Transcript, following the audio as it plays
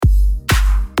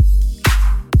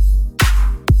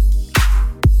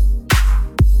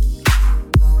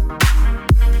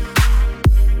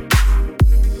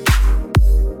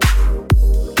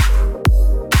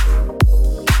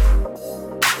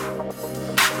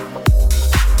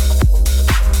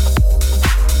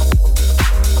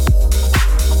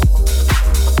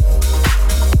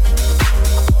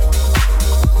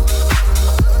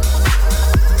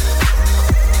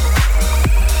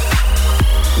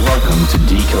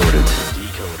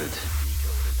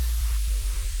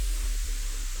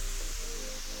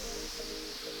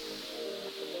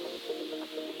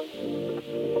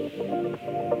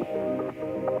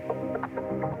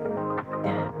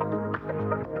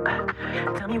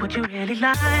what you really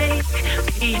like.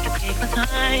 Baby, I can take my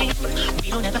time. We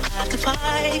don't ever have to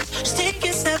fight. Just take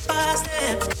it step by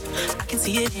step. I can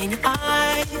see it in your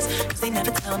eyes, cause they never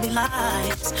tell me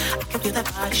lies. I can feel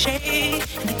that body shake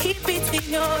and the heat between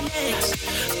your legs.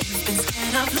 You've been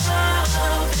scared of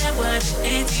love and what it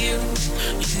did to you.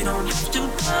 You don't have to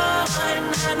run,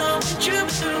 I know what you've been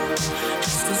through.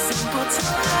 Just a simple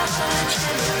touch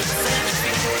and it can set you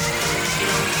free. You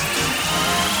don't have to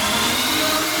run.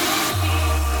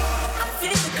 I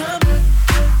feel it coming.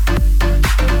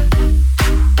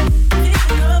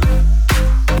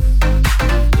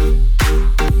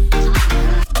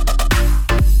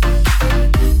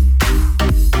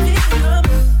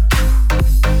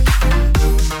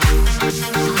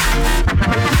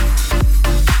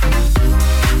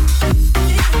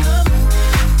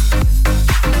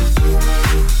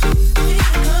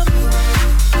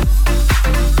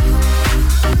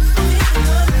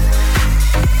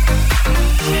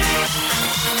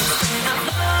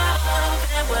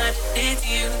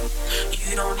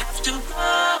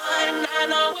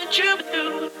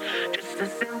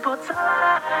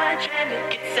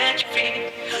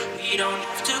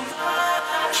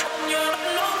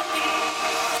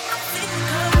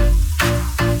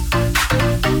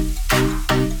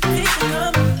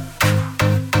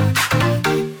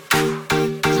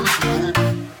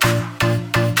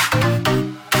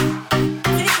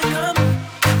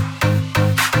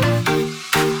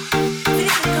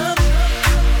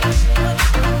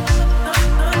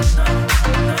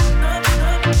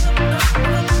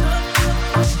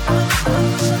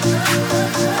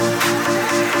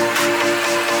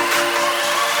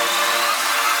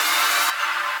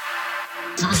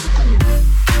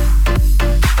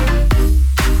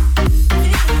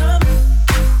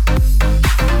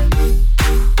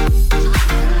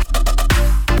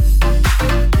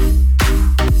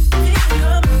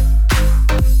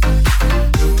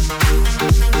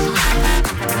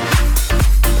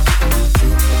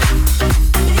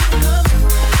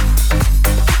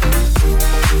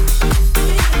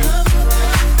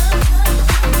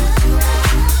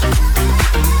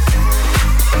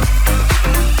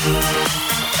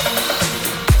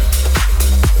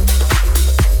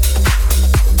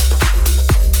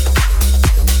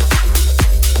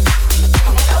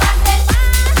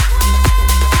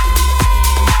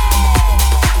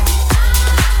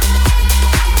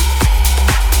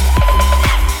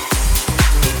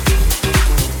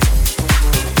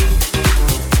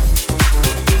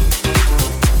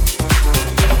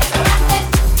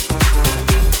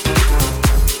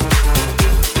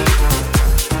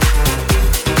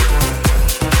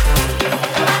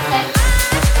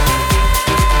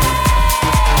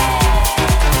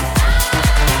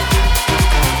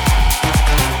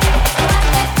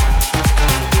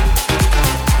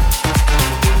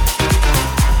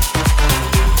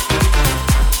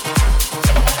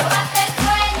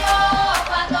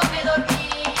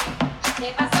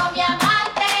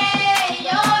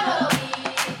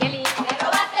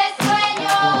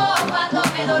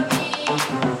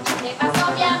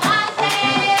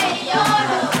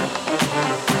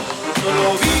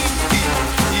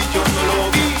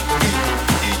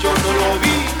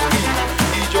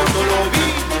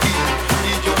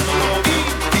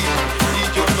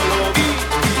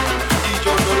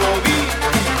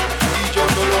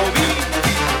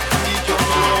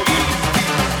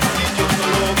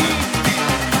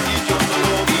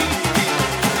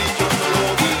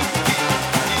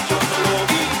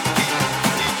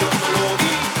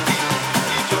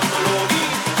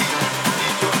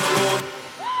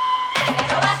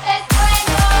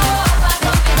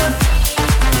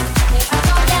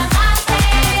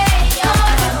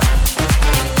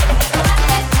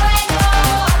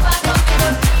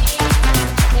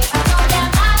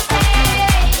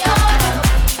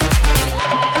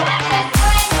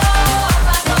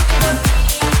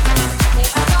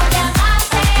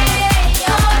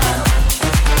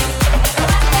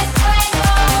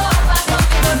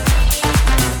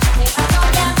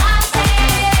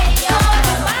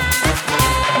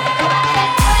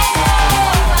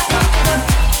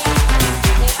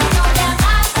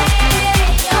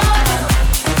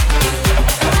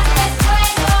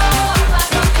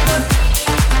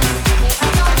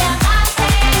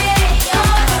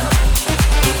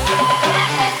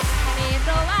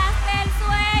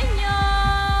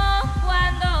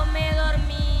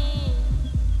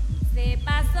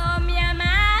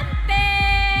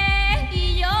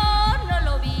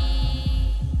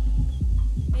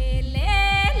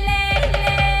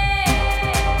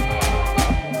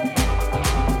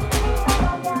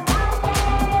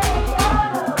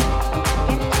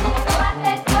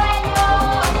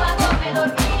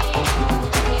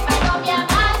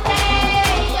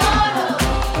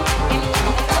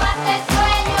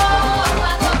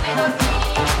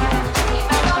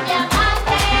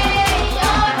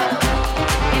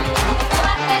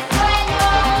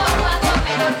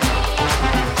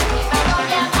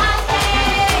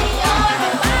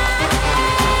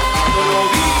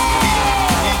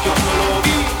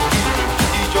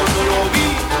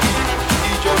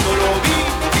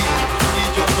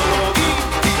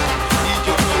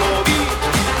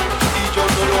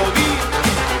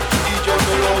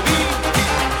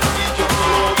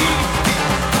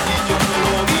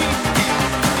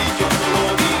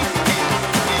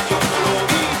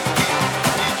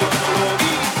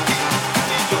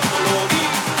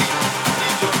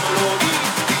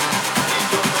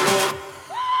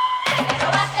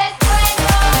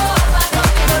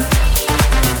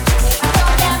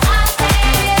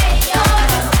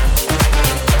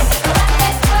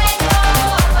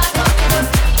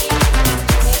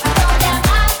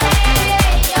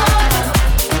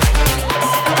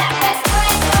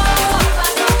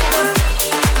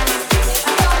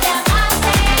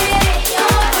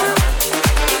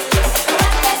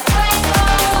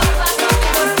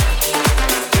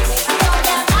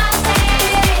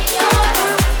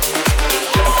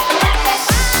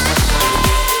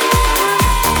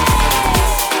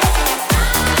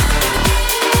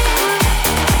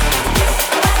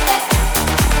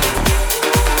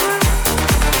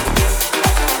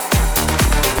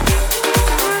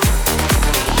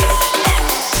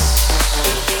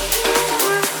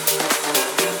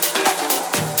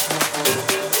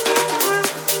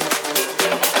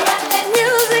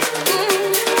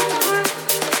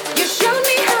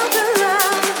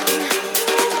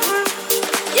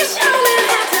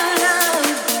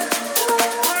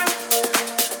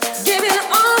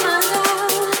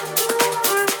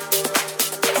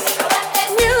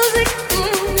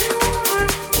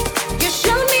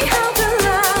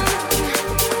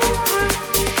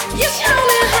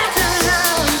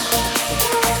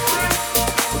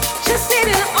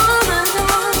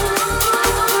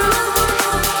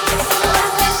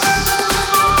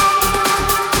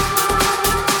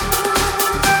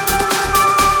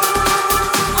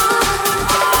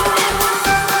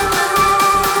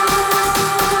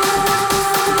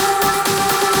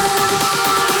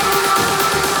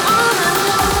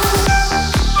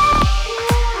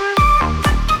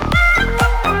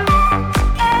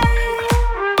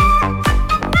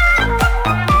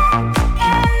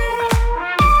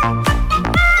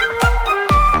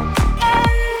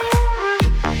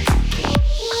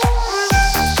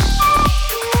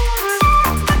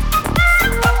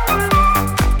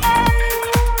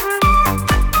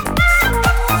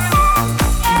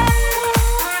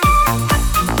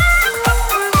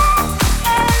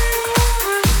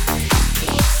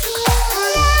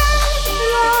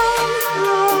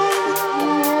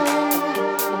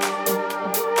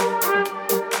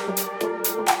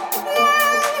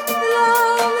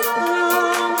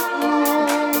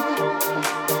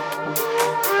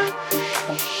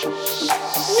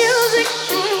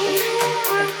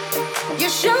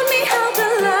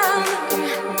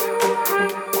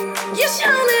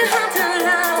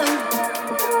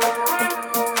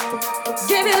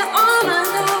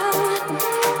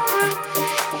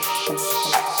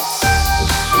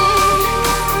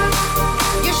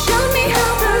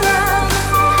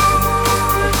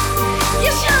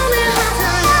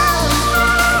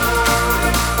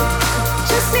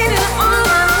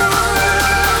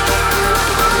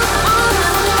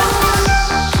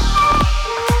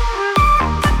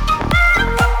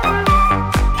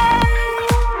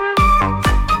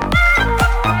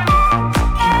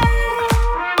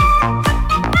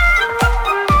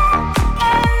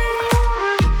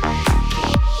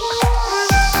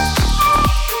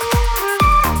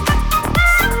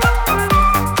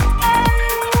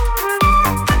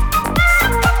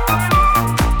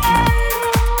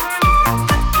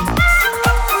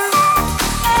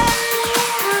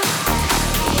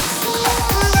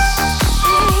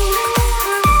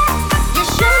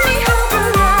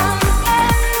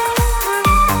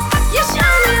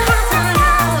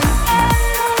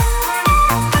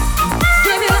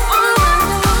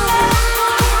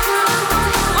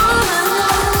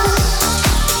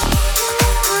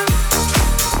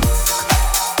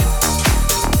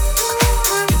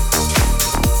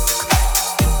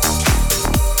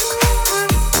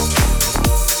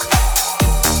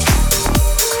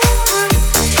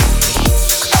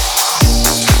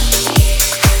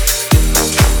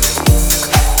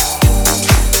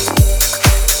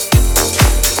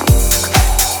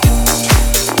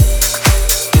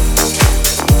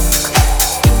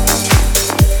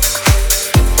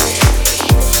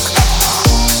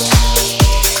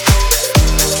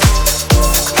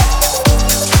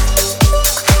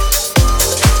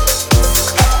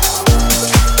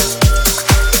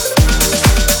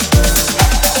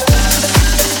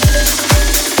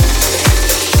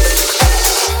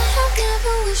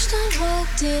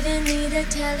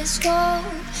 telescope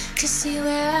to see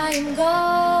where I am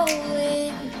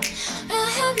going. I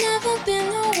have never been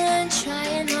the one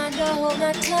trying hard to hold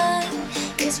my tongue.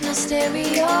 It's my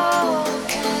stereo.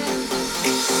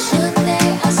 One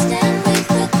day I'll stand with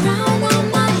the crown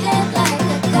on my head like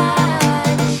a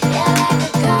god, yeah, like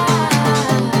a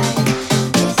god.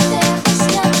 With every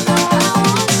step, no, I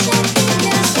won't second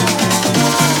guess where I go.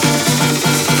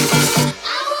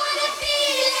 I wanna be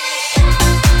like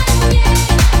Kanye.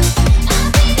 I'll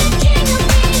be the king of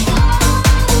me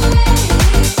always.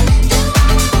 Do what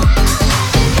I want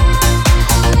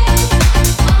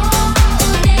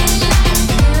all day like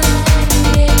Kanye.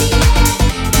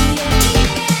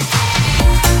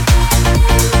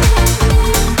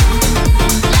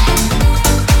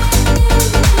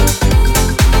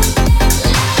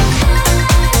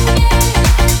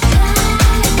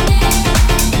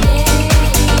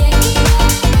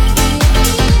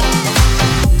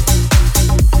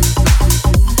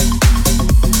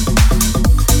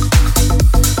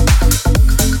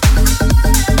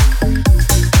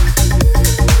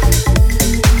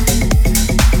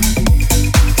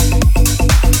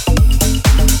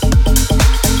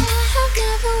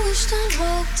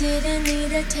 Didn't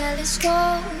need a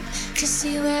telescope to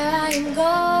see where I am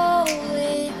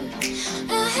going.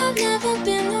 I have never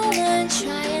been the one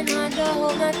trying hard to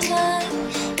hold my tongue.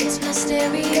 It's my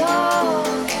stereo.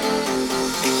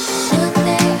 One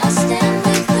day I'll stand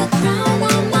with the crown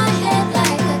on my head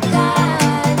like a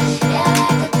god, yeah,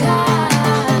 like a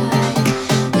god.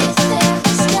 With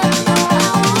every step, no,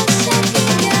 I won't second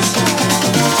guess where I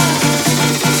go.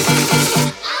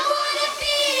 I wanna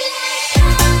be like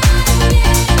Kanye.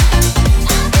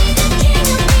 I'll be the king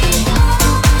of me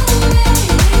always.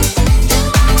 Do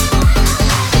what I want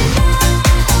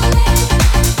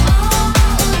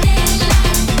all day like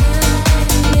Kanye.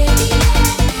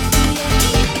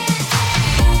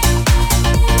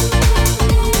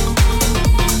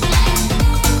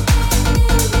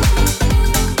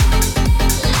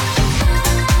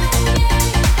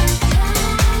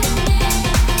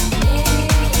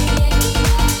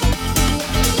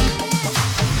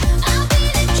 I'll be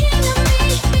the king of me,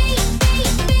 me, me,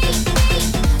 me, me.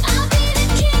 I'll be the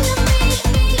king of me,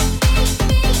 me, me,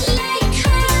 me. Like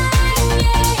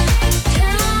Kanye,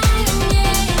 Kanye.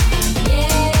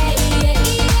 Yeah, yeah,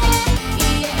 yeah,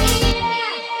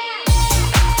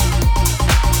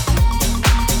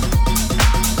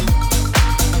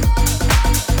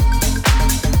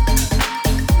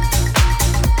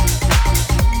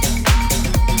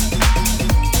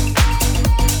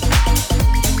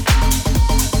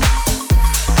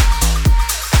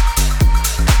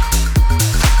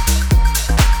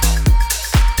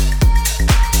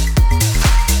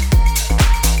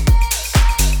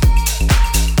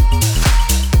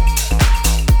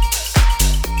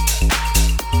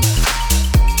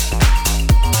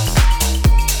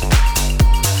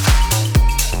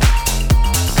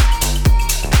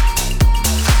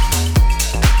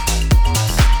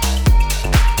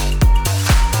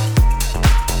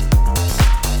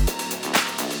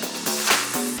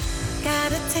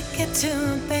 Got a ticket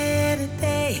to a better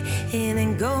day. It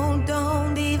ain't gold,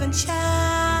 don't even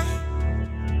shine.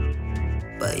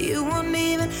 But you won't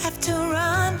even have to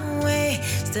run away.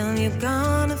 Still, you're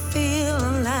gonna feel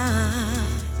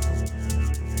alive.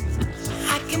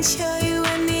 I can show you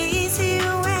an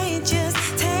easier way. Just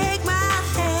take my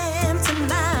hand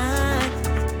tonight.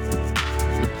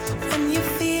 When you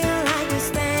feel like you're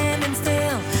standing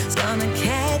still, it's gonna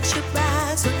catch you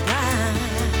by surprise.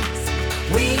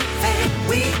 We fade,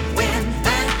 we win,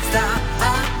 and start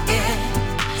again.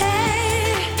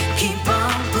 Hey, keep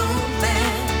on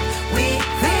moving. We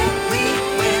fade, we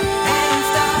win, and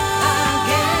start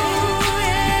again.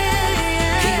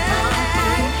 Keep on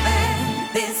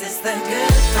moving. This is the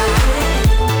good fight.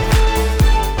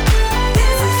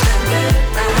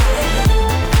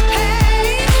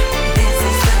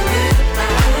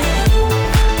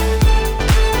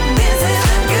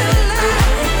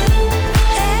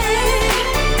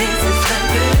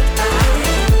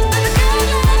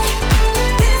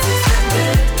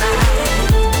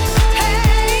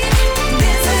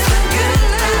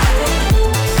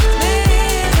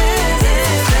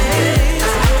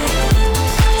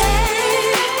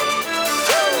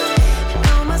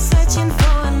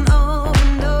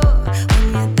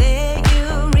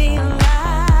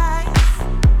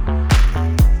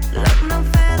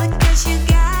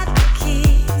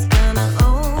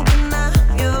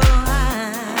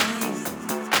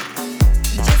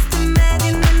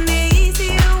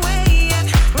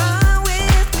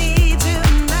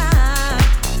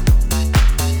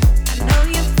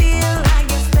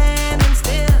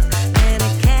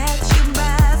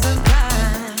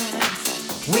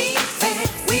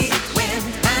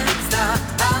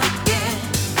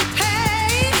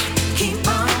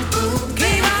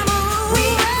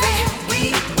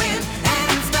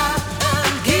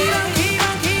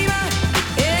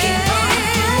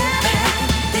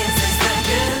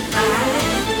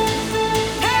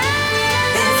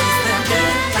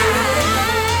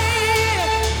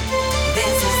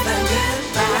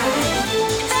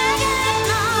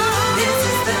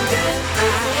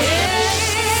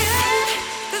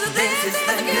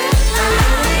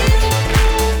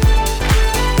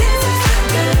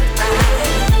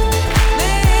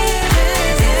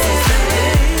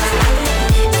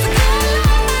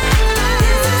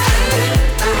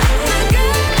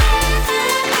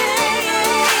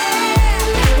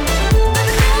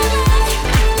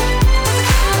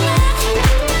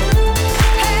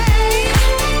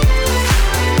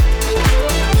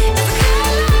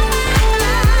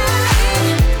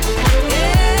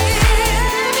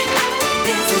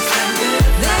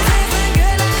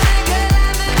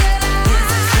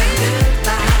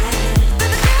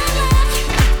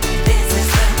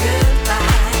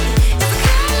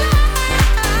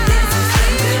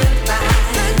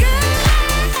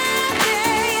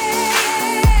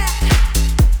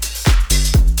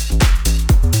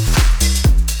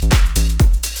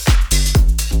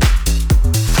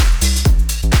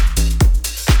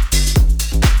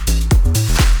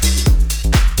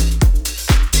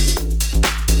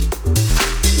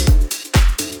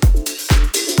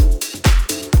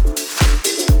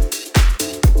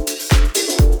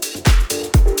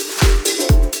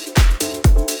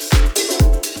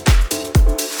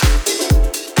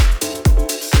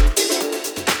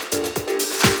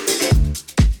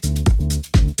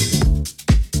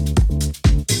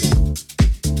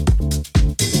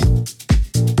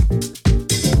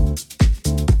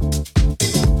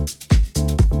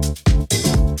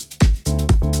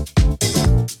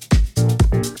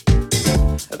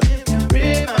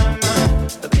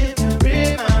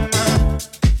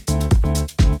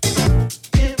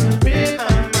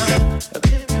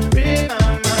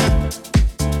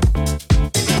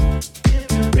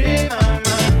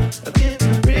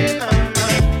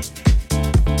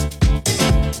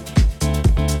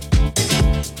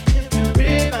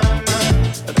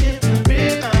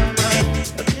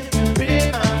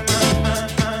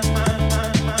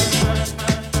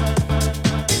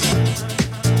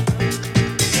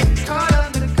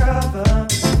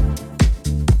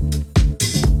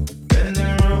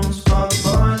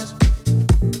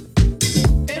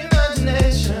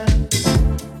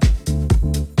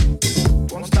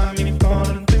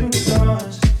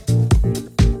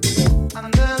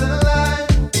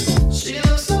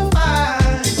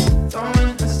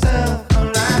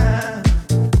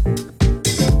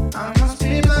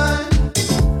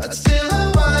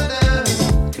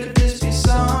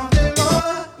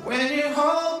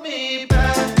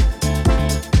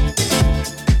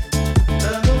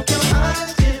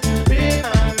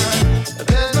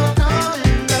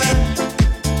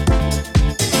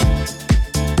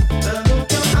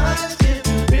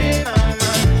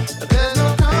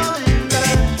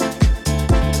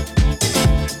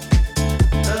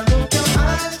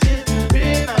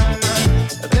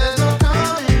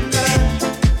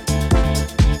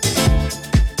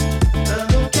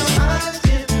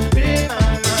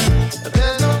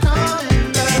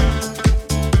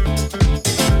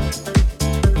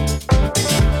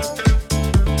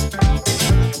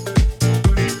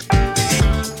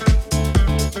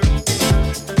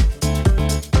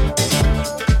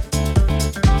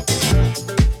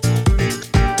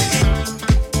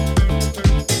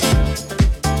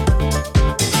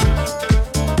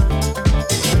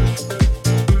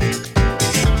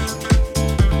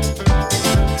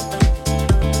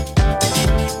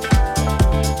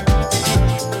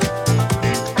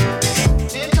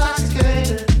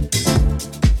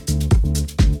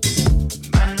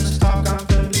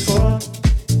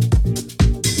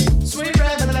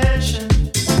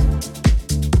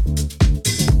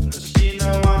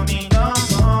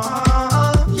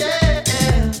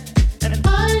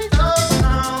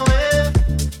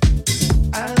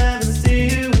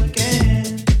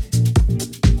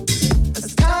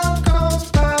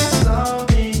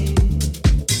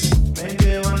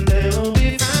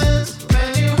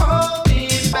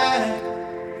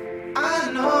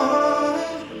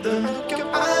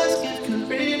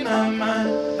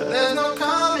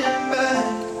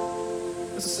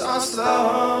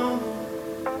 slow.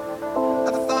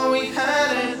 I thought we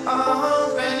had it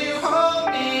all. When you hold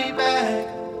me back,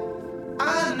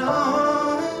 I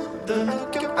know the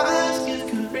look in your eyes, you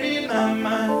can read my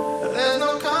mind. But there's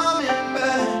no coming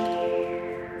back.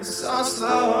 It's so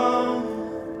slow.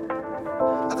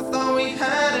 I thought we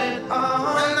had it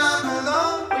all. When I'm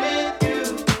alone with you.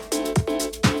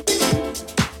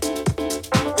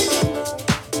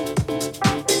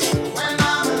 When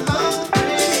I'm alone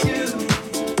with you.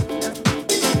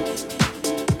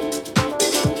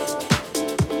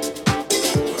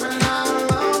 When I'm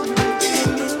alone with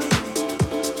you.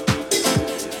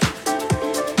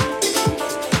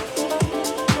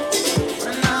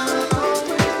 When I'm alone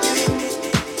with you.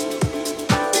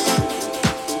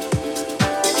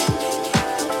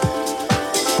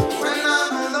 When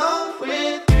I'm alone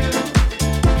with you.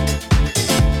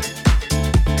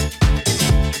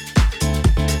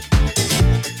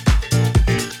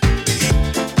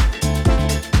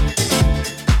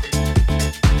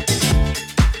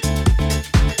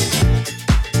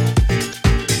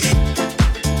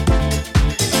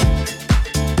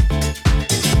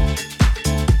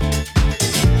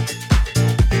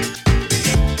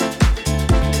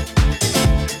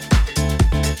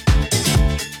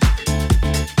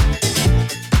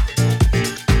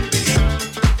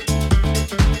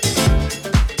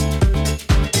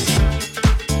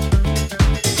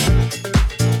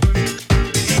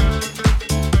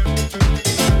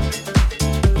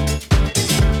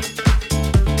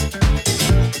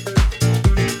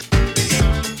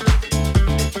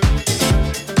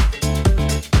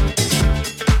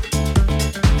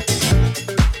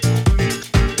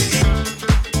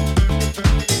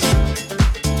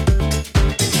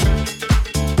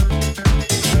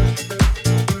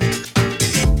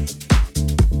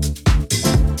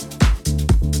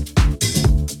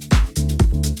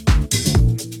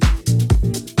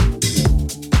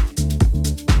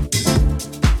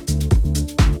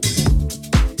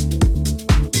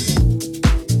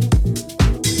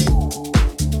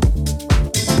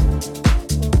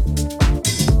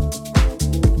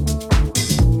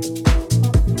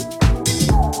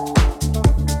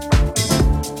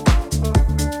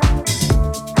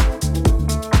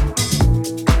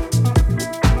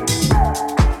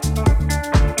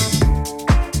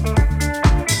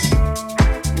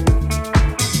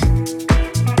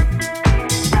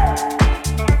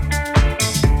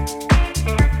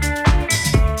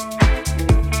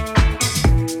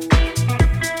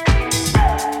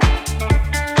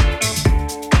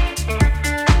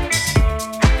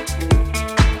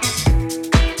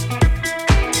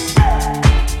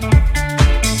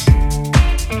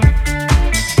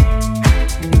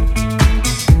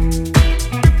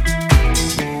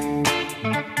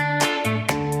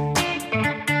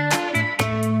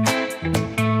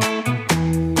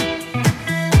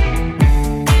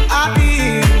 I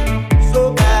feel so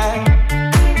bad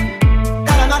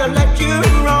that I might have let you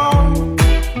wrong.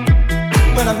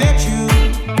 When I met you,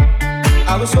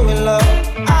 I was so in love.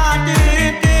 I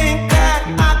didn't think that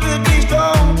I could be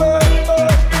strong, but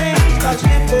things start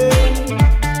slipping.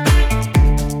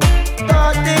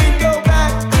 Thought they'd go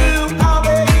back to how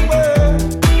they were.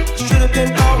 Should have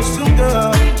been gone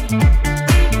sooner.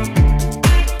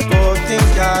 But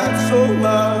things got so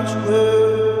much worse.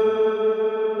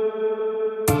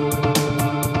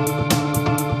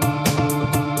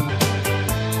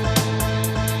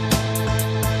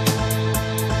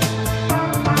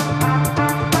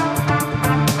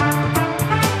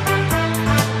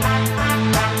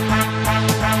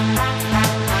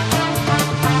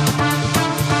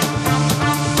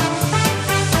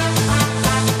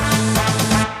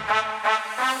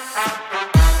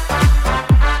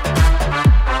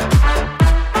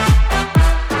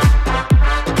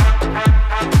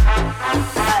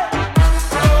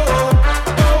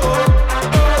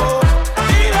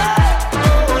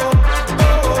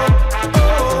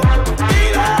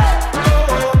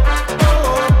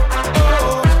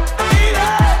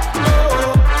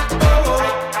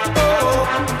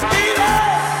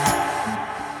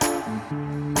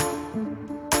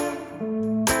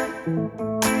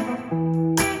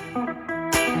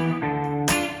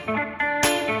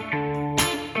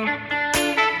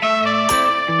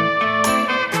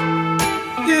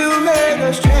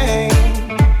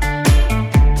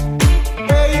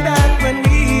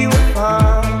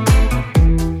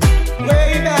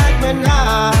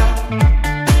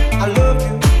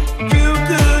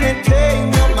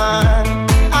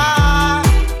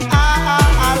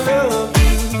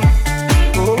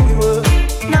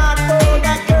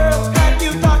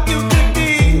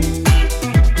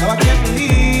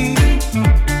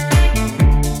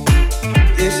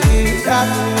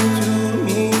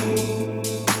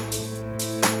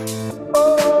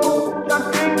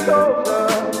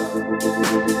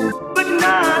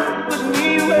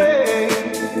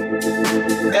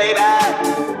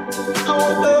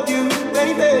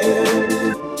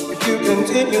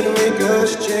 continue to make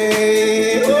us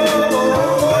change. Try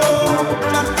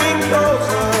to bring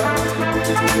closer,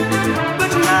 but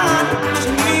you're not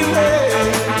pushing me away.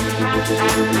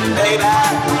 Baby, I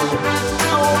won't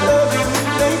love you,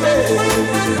 baby.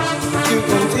 You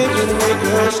continue to make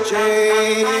us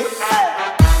change.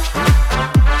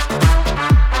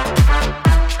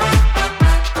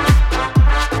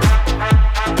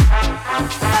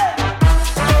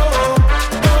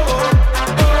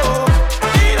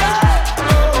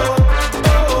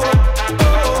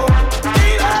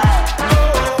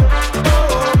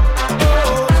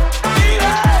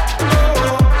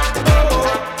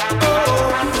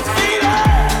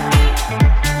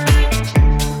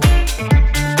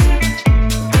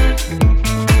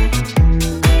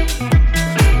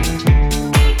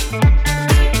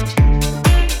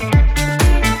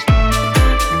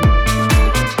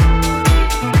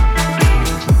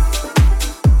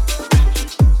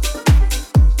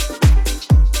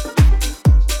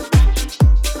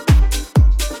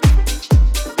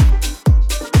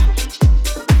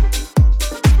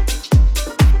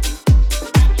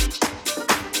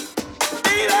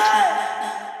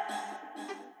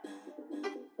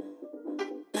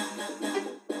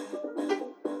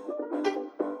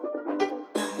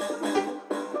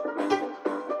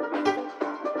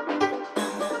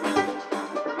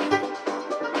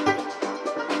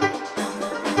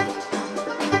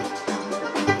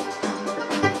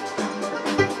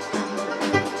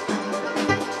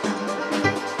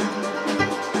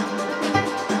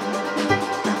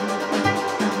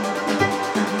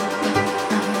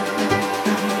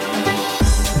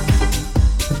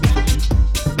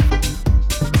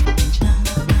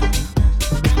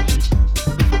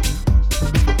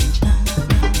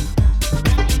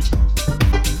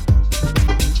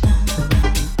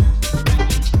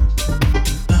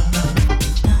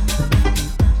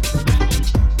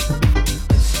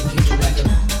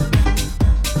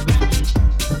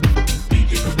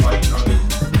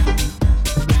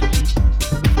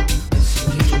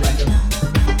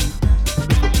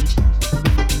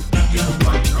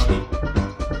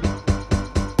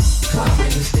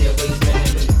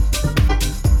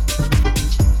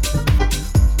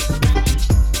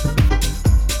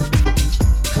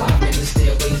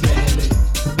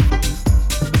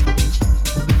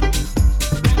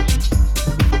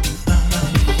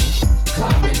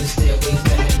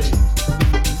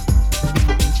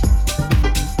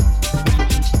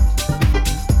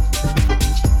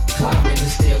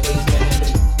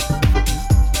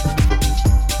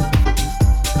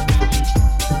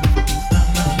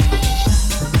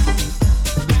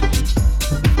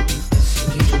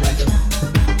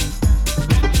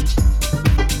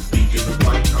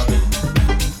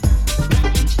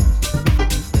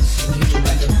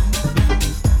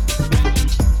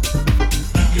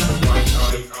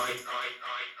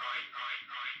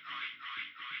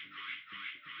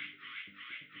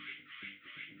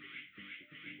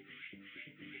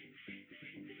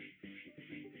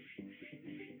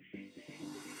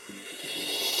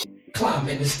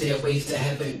 Climbing the stairways to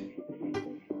heaven.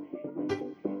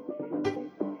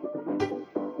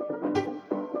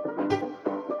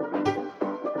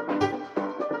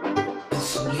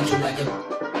 So lead you like a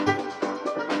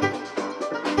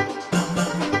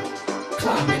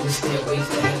climbing the stairways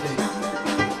to heaven.